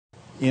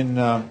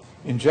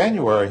In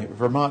January,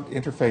 Vermont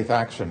Interfaith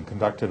Action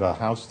conducted a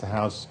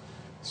house-to-house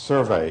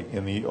survey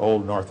in the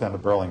old north end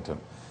of Burlington.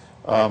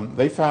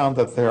 They found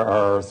that there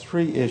are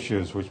 3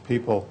 issues which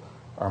people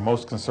are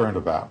most concerned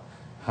about: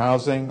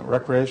 housing,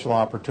 recreational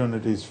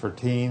opportunities for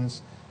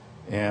teens,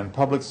 and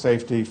public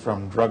safety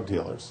from drug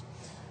dealers.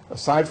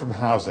 Aside from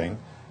housing,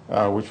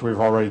 which we've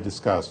already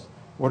discussed,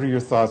 what are your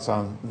thoughts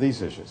on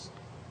these issues?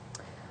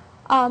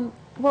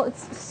 Well,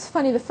 it's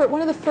funny.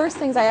 One of the first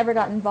things I ever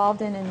got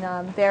involved in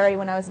Barre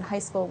when I was in high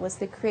school was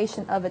the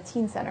creation of a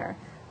teen center.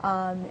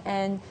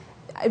 And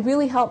it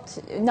really helped.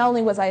 Not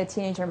only was I a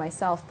teenager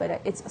myself,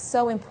 but it's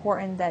so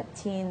important that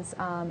teens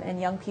and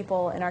young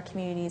people in our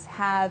communities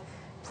have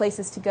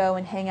places to go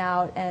and hang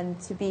out and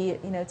to be,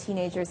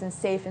 teenagers in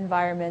safe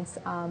environments.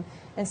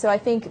 And so I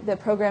think the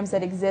programs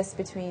that exist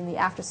between the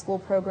after-school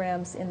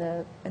programs in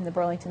the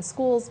Burlington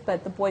schools,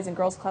 but the Boys and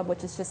Girls Club,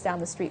 which is just down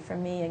the street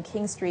from me, and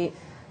King Street,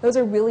 those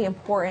are really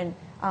important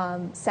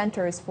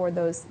centers for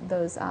those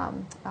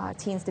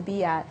teens to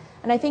be at.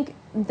 And I think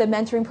the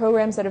mentoring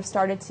programs that have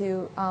started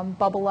to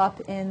bubble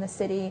up in the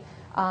city,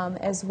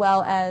 as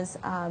well as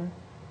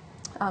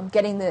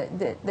getting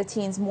the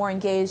teens more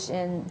engaged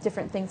in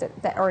different things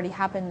that already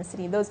happen in the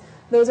city, those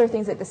are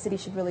things that the city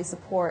should really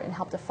support and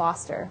help to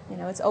foster.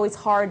 It's always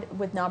hard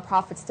with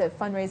nonprofits to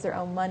fundraise their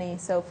own money,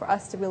 so for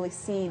us to really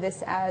see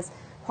this as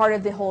part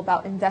of the whole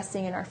about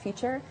investing in our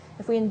future,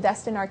 if we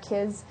invest in our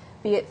kids,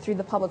 be it through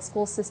the public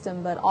school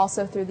system, but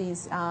also through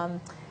these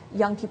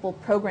young people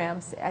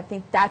programs, I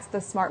think that's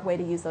the smart way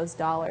to use those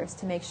dollars,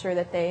 to make sure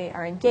that they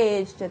are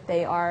engaged, that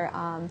they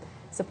are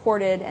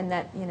supported, and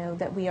that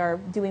that we are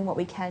doing what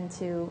we can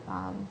to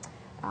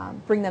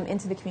bring them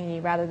into the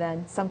community, rather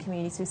than some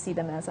communities who see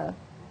them as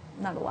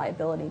not a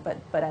liability,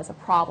 but as a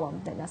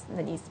problem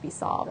that needs to be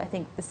solved. I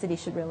think the city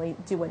should really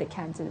do what it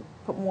can to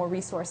put more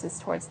resources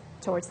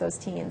towards those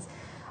teens.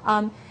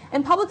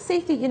 And public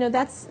safety,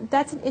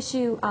 that's an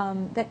issue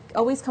that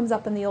always comes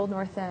up in the Old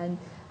North End.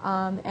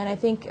 And I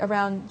think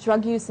around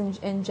drug use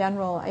in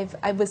general,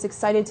 I was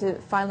excited to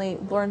finally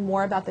learn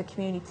more about the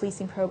community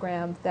policing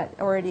program that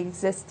already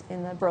exists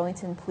in the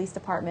Burlington Police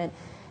Department.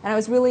 And I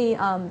was really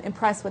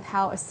impressed with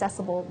how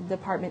accessible the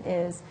department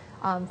is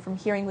from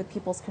hearing with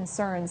people's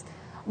concerns.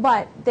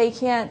 But they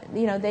can't,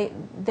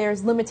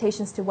 there's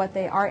limitations to what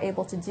they are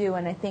able to do.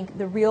 And I think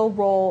the real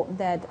role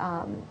that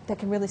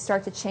can really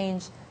start to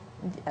change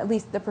at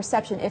least the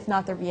perception, if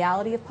not the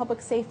reality, of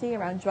public safety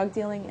around drug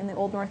dealing in the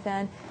Old North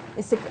End,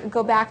 is to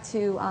go back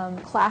to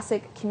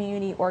classic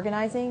community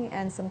organizing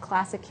and some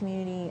classic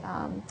community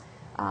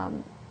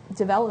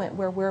development,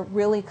 where we're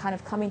really kind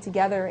of coming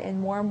together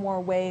in more and more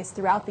ways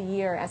throughout the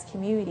year as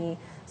community,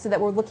 so that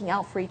we're looking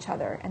out for each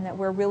other, and that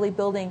we're really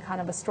building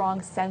kind of a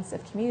strong sense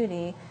of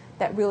community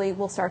that really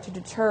will start to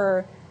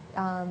deter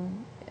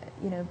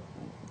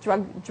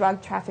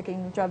drug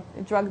trafficking,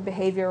 drug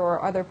behavior,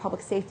 or other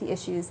public safety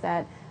issues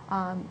that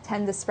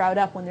tend to sprout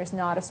up when there's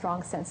not a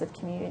strong sense of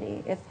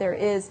community. If there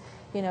is,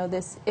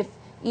 if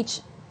each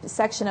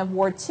section of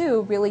Ward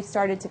 2 really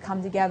started to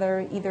come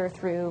together either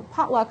through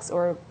potlucks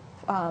or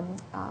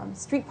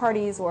street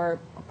parties or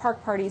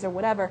park parties or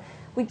whatever,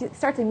 we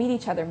start to meet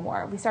each other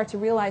more. We start to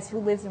realize who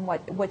lives in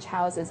which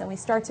houses, and we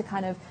start to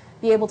kind of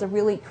be able to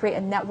really create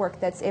a network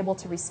that's able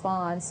to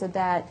respond, so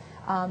that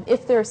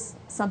if there's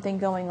something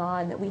going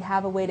on, that we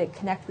have a way to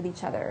connect with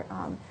each other.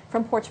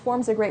 Front Porch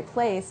Forum's a great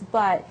place,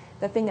 but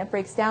the thing that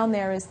breaks down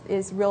there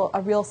is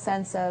a real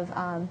sense of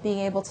being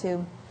able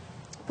to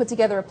put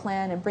together a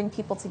plan and bring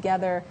people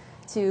together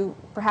to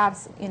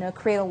perhaps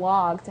create a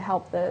log to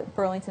help the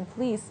Burlington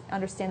police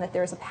understand that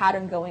there's a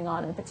pattern going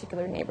on in a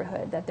particular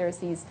neighborhood, that there's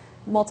these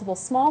multiple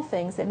small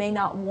things that may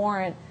not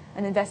warrant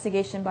an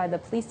investigation by the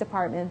police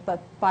department,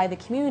 but by the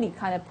community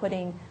kind of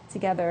putting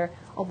together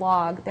a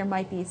log, there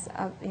might be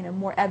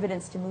more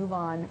evidence to move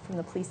on from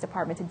the police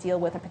department to deal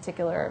with a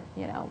particular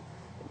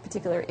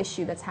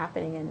issue that's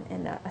happening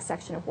in a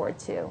section of Ward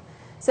 2.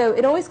 So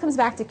it always comes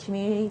back to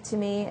community to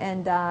me,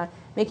 and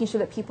making sure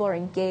that people are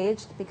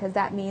engaged, because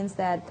that means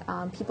that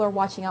people are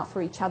watching out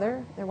for each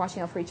other. They're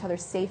watching out for each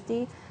other's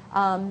safety.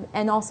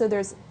 And also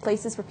there's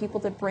places for people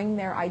to bring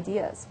their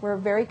ideas. We're a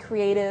very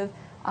creative,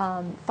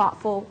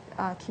 thoughtful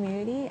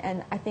community,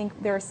 and I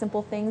think there are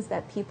simple things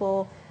that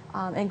people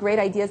and great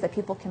ideas that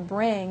people can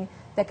bring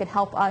that could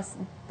help us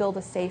build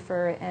a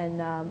safer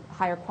and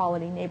higher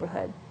quality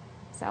neighborhood.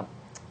 So,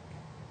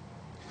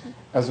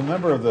 as a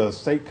member of the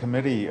state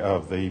committee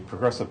of the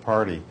Progressive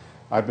Party,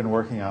 I've been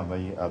working on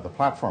the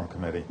platform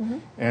committee,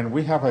 and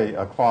we have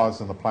a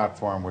clause in the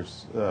platform which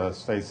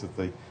states that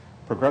the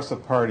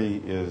Progressive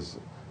Party is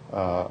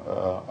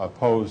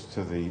opposed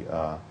to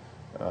the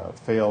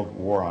failed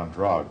war on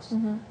drugs.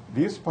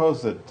 Do you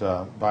suppose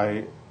that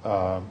by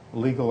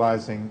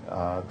legalizing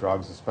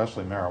drugs,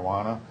 especially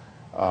marijuana,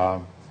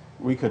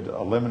 we could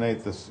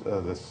eliminate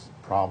this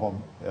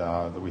problem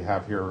that we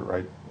have here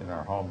right in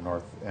our home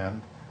North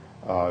End?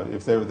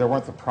 If there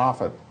weren't the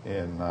profit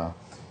in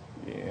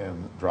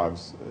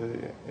drugs,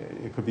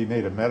 it could be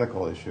made a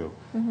medical issue,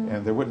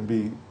 and there wouldn't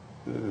be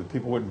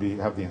people wouldn't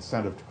have the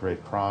incentive to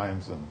create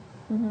crimes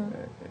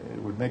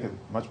it would make it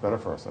much better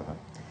for us, I think.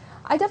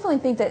 I definitely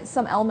think that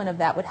some element of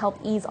that would help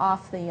ease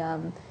off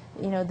the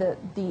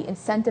the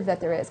incentive that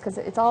there is, because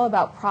it's all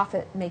about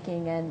profit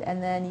making,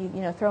 and then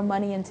you throw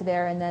money into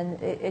there, and then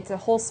it's a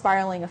whole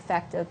spiraling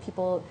effect of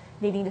people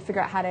needing to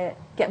figure out how to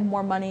get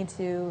more money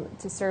to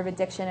serve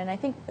addiction. And I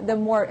think the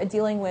more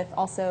dealing with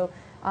also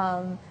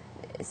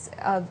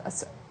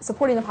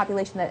supporting the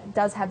population that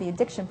does have the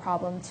addiction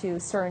problem to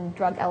certain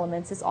drug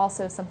elements is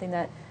also something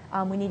that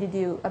we need to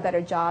do a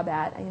better job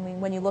at. I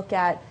mean, when you look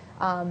at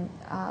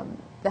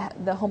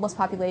the homeless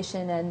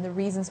population and the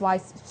reasons why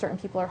certain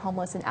people are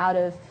homeless and out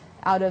of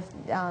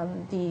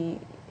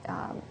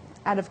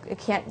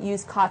can't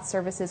use COTS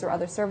services or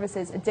other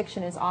services,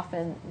 addiction is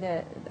often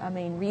a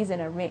main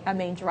reason, a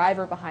main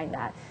driver behind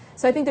that.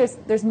 So I think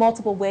there's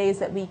multiple ways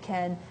that we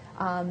can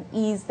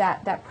ease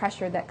that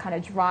pressure that kind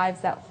of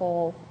drives that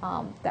whole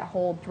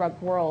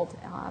drug world.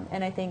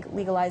 And I think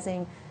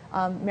legalizing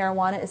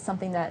marijuana is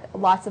something that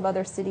lots of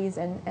other cities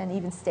and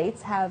even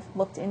states have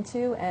looked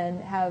into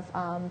and have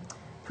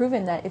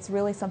proven that it's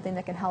really something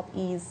that can help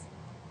ease,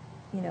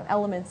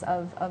 elements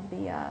of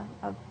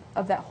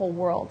that whole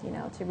world,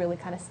 to really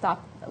kind of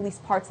stop at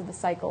least parts of the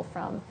cycle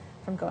from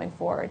going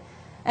forward.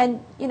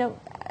 And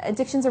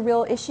addiction's a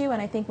real issue,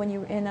 and I think when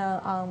you're in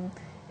a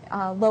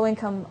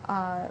low-income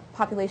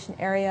population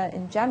area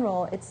in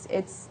general,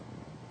 it's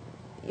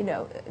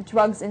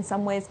drugs in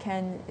some ways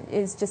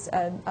is just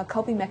a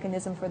coping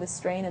mechanism for the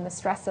strain and the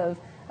stress of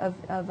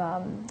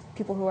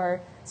people who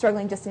are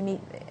struggling just to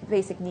meet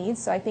basic needs.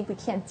 So I think we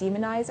can't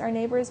demonize our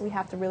neighbors. We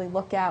have to really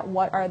look at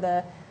what are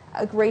the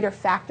greater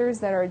factors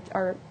that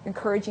are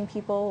encouraging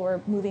people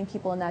or moving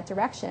people in that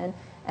direction.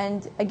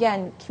 And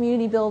again,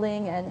 community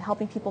building and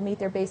helping people meet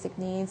their basic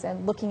needs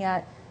and looking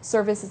at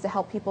services to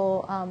help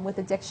people with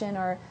addiction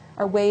are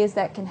ways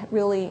that can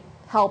really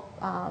help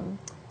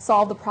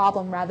solve the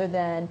problem, rather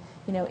than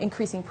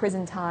increasing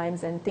prison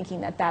times and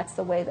thinking that that's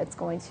the way that's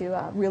going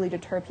to really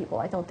deter people.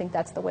 I don't think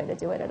that's the way to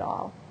do it at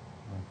all.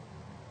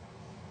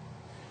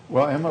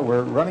 Well, Emma,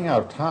 we're running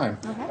out of time.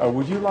 Okay.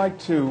 Would you like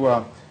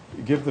to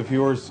give the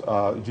viewers,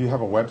 do you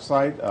have a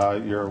website,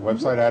 your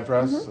website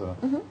address,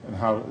 and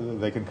how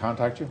they can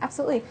contact you?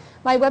 Absolutely.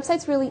 My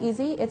website's really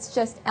easy. It's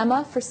just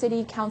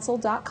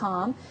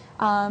emmaforcitycouncil.com.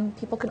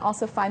 People can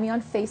also find me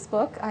on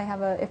Facebook.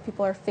 If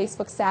people are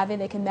Facebook savvy,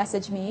 they can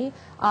message me.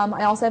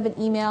 I also have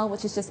an email,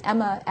 which is just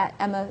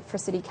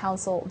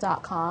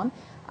emma@emmaforcitycouncil.com.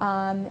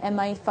 And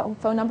my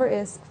phone number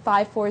is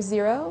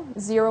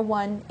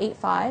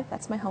 540-0185.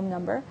 That's my home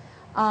number.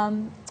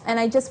 And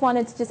I just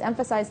wanted to just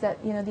emphasize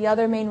that the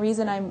other main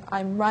reason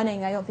I'm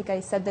running, I don't think I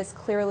said this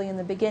clearly in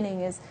the beginning,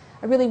 is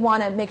I really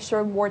want to make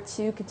sure Ward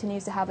 2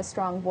 continues to have a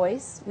strong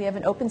voice. We have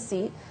an open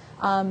seat,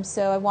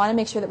 so I want to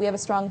make sure that we have a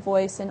strong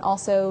voice, and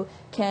also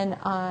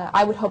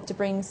I would hope to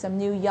bring some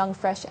new, young,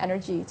 fresh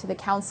energy to the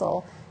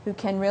council, who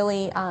can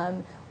really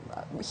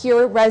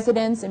hear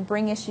residents and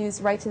bring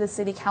issues right to the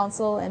city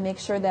council and make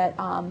sure that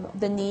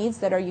the needs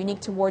that are unique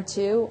to Ward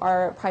 2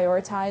 are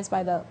prioritized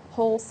by the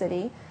whole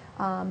city.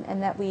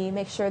 And that we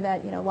make sure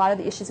that a lot of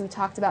the issues we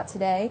talked about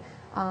today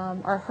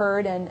are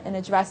heard and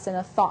addressed in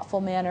a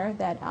thoughtful manner.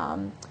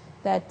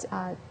 That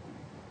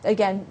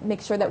again,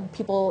 make sure that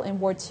people in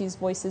Ward 2's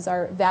voices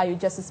are valued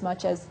just as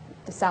much as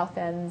the South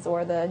Ends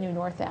or the New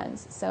North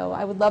Ends. So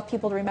I would love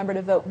people to remember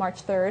to vote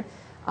March 3rd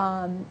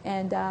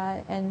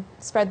and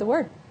spread the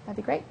word. That'd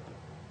be great.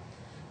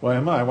 Well,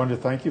 Emma, I wanted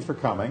to thank you for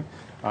coming.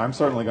 I'm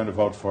certainly going to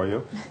vote for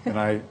you, and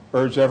I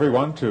urge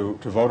everyone to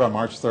vote on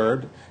March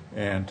 3rd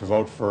and to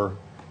vote for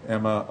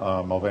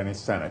Emma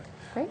Mulvaney-Stanak.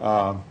 Great.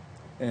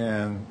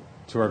 And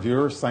to our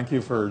viewers, thank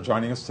you for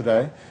joining us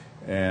today.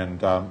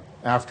 And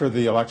after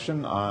the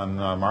election on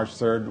March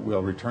 3rd,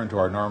 we'll return to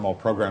our normal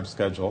program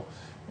schedule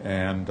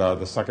and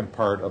the second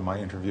part of my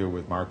interview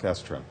with Mark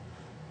Estrin.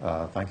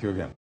 Thank you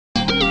again.